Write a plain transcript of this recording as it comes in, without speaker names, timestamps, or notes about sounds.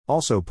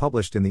Also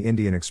published in the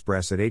Indian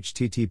Express at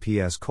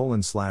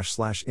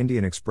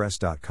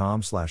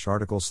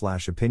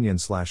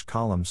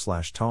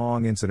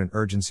https://indianexpress.com/article/opinion/column/Tawang Incident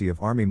Urgency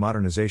of Army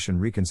Modernization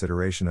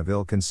Reconsideration of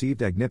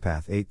Ill-Conceived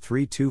Agnipath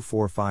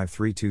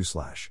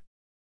 8324532/.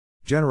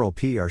 General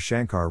P.R.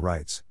 Shankar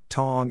writes,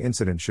 Tawang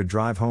Incident should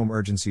drive home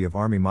urgency of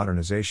Army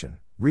modernization,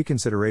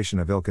 reconsideration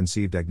of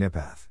ill-conceived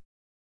Agnipath.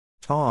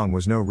 Tawang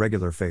was no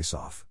regular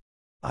face-off.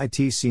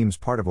 It seems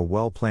part of a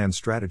well-planned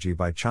strategy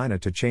by China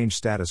to change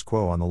status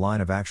quo on the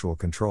line of actual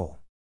control.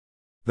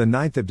 The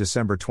 9th of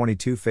December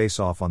 22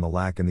 face-off on the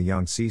Lak in the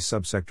Yangtze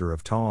subsector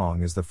of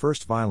Tawang is the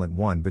first violent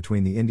one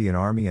between the Indian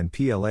Army and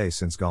PLA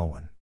since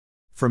Galwan.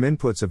 From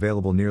inputs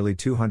available, nearly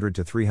 200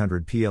 to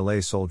 300 PLA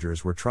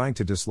soldiers were trying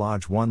to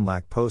dislodge one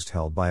Lak post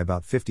held by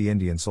about 50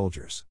 Indian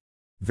soldiers.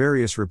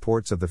 Various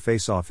reports of the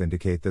face-off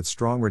indicate that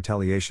strong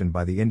retaliation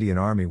by the Indian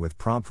Army with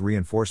prompt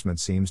reinforcement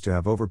seems to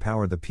have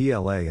overpowered the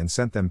PLA and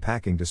sent them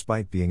packing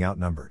despite being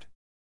outnumbered.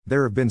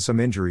 There have been some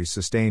injuries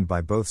sustained by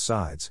both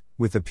sides,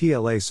 with the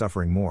PLA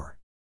suffering more.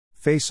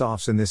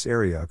 Face-offs in this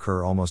area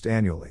occur almost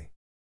annually.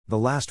 The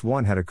last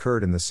one had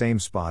occurred in the same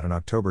spot on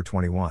October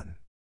 21.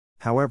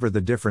 However, the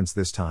difference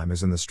this time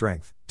is in the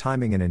strength,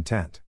 timing and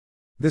intent.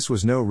 This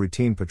was no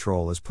routine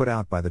patrol as put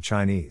out by the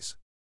Chinese.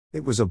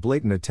 It was a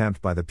blatant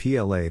attempt by the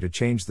PLA to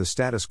change the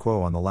status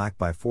quo on the Lak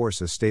by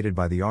force as stated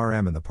by the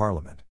RM in the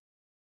parliament.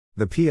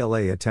 The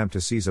PLA attempt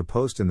to seize a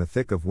post in the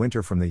thick of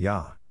winter from the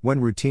Ya, when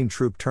routine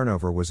troop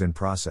turnover was in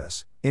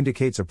process,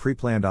 indicates a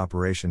pre-planned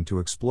operation to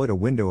exploit a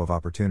window of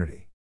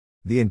opportunity.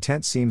 The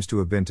intent seems to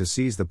have been to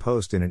seize the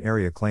post in an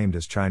area claimed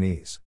as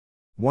Chinese.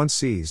 Once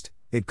seized,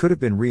 it could have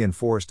been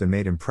reinforced and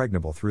made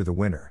impregnable through the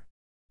winter.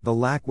 The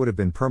Lak would have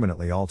been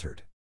permanently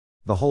altered.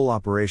 The whole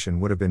operation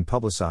would have been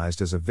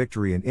publicized as a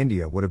victory and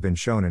India would have been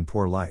shown in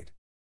poor light.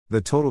 The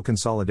total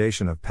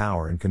consolidation of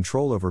power and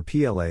control over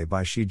PLA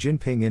by Xi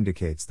Jinping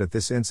indicates that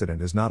this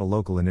incident is not a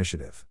local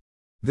initiative.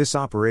 This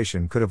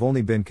operation could have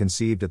only been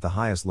conceived at the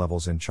highest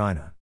levels in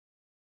China.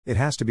 It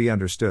has to be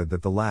understood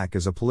that the Lak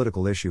is a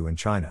political issue in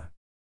China.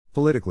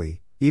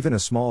 Politically, even a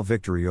small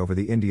victory over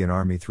the Indian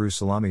Army through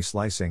salami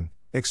slicing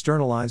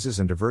externalizes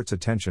and diverts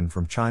attention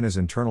from China's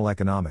internal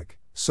economic,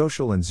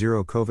 social and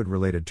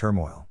zero-COVID-related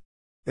turmoil.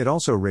 It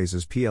also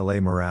raises PLA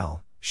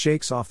morale,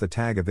 shakes off the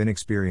tag of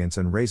inexperience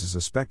and raises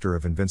a specter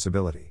of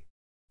invincibility.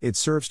 It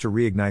serves to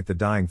reignite the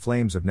dying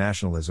flames of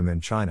nationalism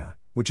in China,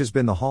 which has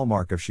been the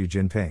hallmark of Xi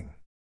Jinping.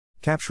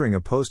 Capturing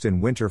a post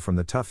in winter from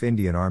the tough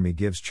Indian Army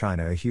gives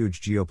China a huge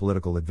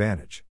geopolitical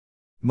advantage.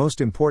 Most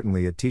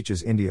importantly, it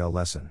teaches India a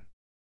lesson.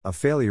 A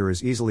failure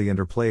is easily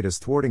interplayed as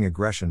thwarting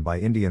aggression by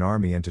Indian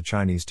Army into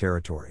Chinese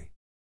territory.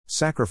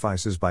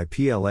 Sacrifices by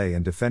PLA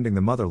in defending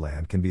the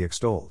motherland can be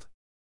extolled.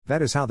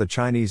 That is how the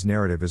Chinese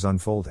narrative is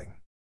unfolding.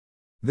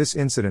 This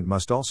incident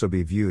must also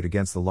be viewed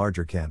against the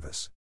larger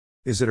canvas.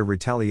 Is it a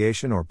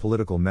retaliation or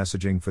political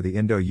messaging for the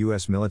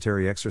Indo-US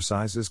military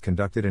exercises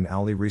conducted in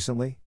Auli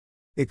recently?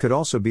 It could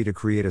also be to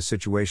create a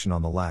situation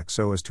on the Lak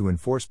so as to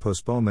enforce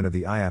postponement of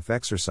the IF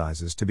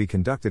exercises to be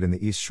conducted in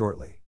the East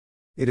shortly.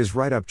 It is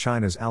right up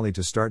China's alley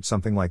to start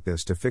something like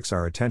this to fix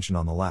our attention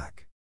on the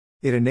Lak.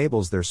 It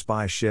enables their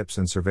spy ships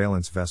and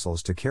surveillance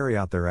vessels to carry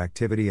out their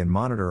activity and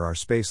monitor our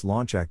space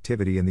launch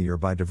activity in the air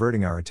by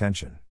diverting our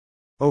attention.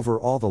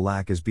 Overall, the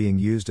Lak is being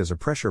used as a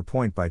pressure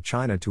point by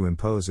China to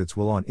impose its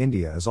will on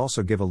India as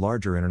also give a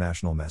larger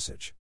international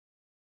message.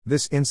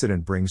 This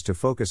incident brings to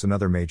focus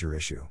another major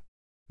issue.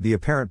 The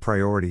apparent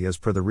priority as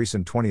per the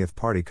recent 20th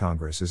Party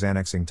Congress is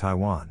annexing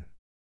Taiwan.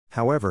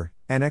 However,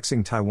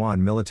 annexing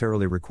Taiwan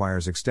militarily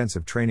requires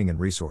extensive training and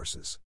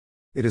resources.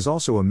 It is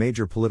also a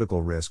major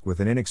political risk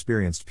with an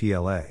inexperienced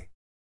PLA.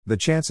 The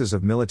chances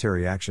of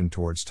military action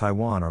towards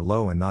Taiwan are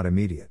low and not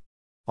immediate.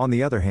 On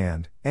the other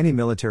hand, any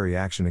military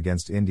action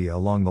against India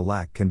along the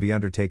Lak can be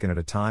undertaken at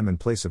a time and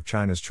place of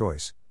China's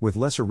choice, with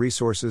lesser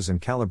resources and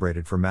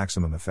calibrated for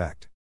maximum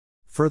effect.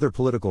 Further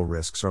political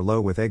risks are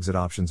low with exit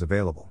options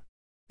available.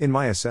 In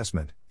my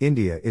assessment,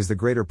 India is the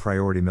greater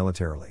priority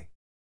militarily.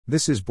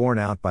 This is borne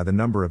out by the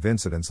number of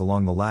incidents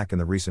along the Lak in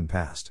the recent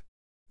past.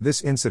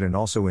 This incident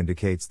also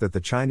indicates that the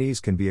Chinese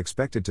can be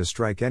expected to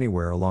strike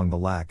anywhere along the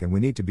Lak and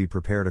we need to be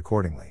prepared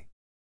accordingly.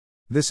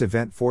 This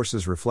event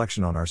forces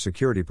reflection on our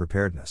security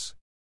preparedness.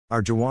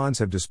 Our Jawans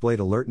have displayed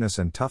alertness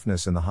and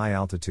toughness in the high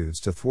altitudes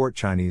to thwart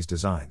Chinese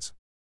designs.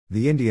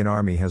 The Indian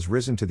Army has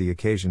risen to the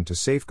occasion to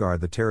safeguard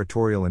the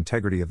territorial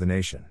integrity of the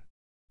nation.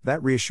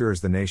 That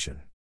reassures the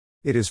nation.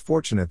 It is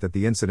fortunate that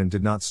the incident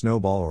did not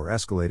snowball or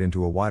escalate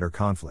into a wider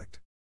conflict.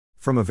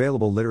 From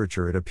available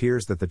literature, it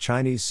appears that the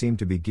Chinese seem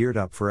to be geared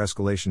up for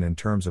escalation in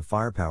terms of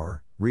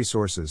firepower,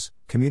 resources,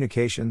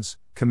 communications,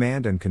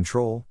 command and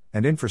control,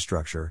 and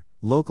infrastructure,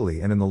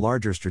 locally and in the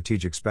larger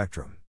strategic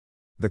spectrum.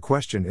 The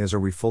question is, are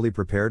we fully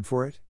prepared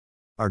for it?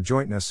 Our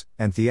jointness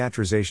and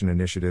theatrization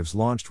initiatives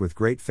launched with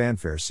great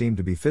fanfare seem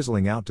to be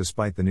fizzling out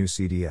despite the new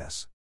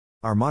CDS.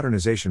 Our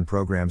modernization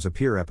programs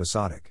appear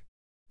episodic.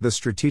 The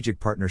strategic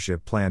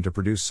partnership plan to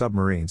produce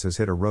submarines has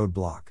hit a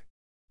roadblock.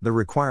 The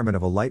requirement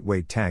of a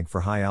lightweight tank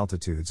for high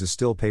altitudes is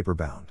still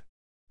paper-bound.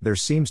 There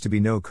seems to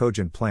be no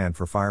cogent plan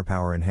for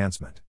firepower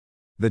enhancement.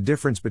 The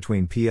difference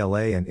between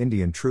PLA and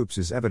Indian troops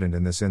is evident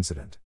in this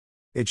incident.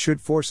 It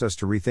should force us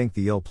to rethink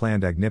the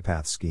ill-planned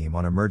Agnipath scheme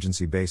on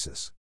emergency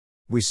basis.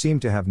 We seem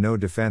to have no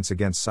defense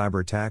against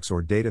cyber attacks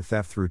or data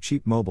theft through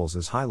cheap mobiles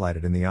as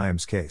highlighted in the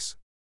IAMS case.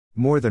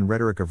 More than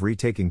rhetoric of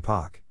retaking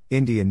Pak,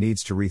 India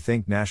needs to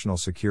rethink national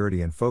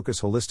security and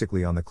focus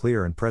holistically on the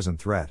clear and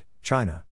present threat, China.